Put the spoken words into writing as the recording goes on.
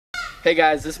Hey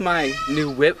guys, this is my new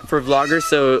whip for vloggers,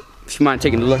 so if you mind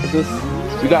taking a look at this.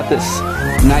 We got this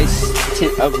nice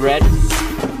tint of red,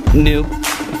 new.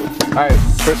 Alright,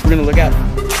 first we're gonna look at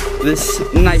this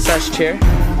nice ass chair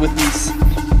with these,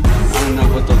 I don't know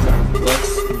what those are,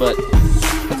 gloves, but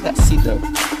look at that seat though.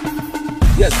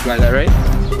 You guys buy that, right?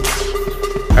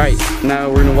 Alright, now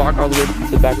we're gonna walk all the way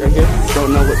to the back right here.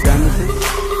 Don't know what brand this is.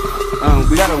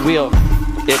 We got a wheel.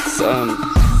 It's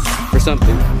for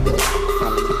something.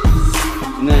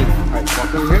 And then, alright,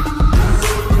 walk over here.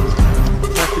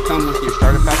 You have to come with your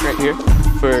starter pack right here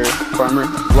for farmer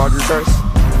vlogger cars.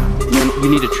 And then you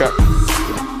need a truck. It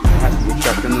has to be a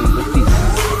truck. And then look at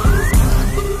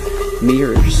these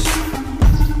mirrors.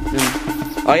 And,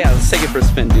 oh yeah, let's take it for a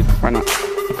spin, dude. Why not?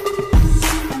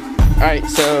 Alright,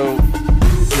 so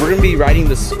we're gonna be riding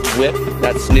this whip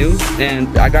that's new,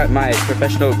 and I got my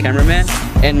professional cameraman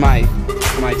and my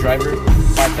driver,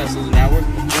 5 pesos an hour.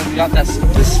 And we got this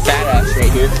fat ass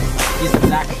right here. He's the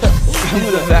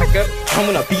backup. I'm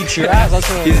gonna beat your ass. That's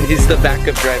what He's the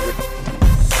backup driver.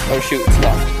 Oh shoot, it's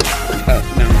locked.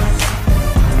 No.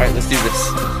 Alright, let's do this.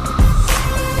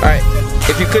 Alright,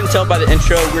 if you couldn't tell by the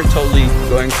intro, we're totally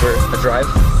going for a drive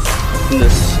in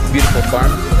this beautiful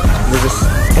farm. We're just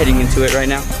heading into it right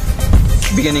now.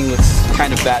 The beginning looks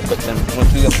kind of bad, but then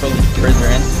once we go further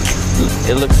in,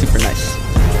 it looks super nice.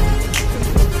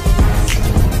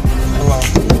 Hello.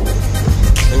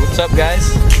 Hey, what's up,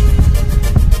 guys?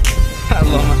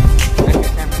 Hello.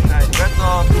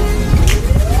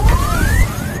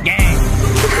 Gang.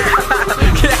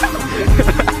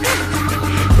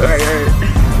 Alright.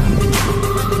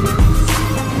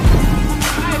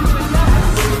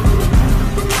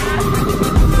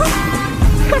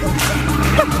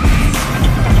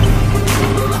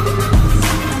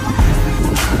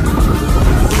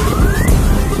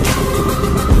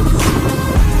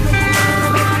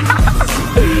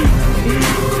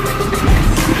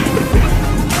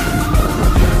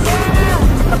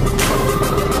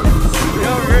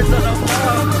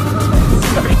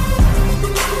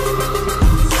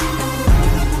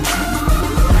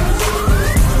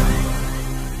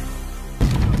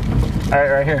 Alright,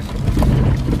 right here.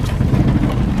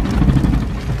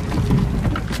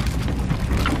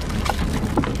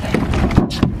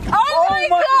 Oh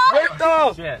my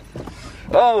god! Shit.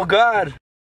 Oh god!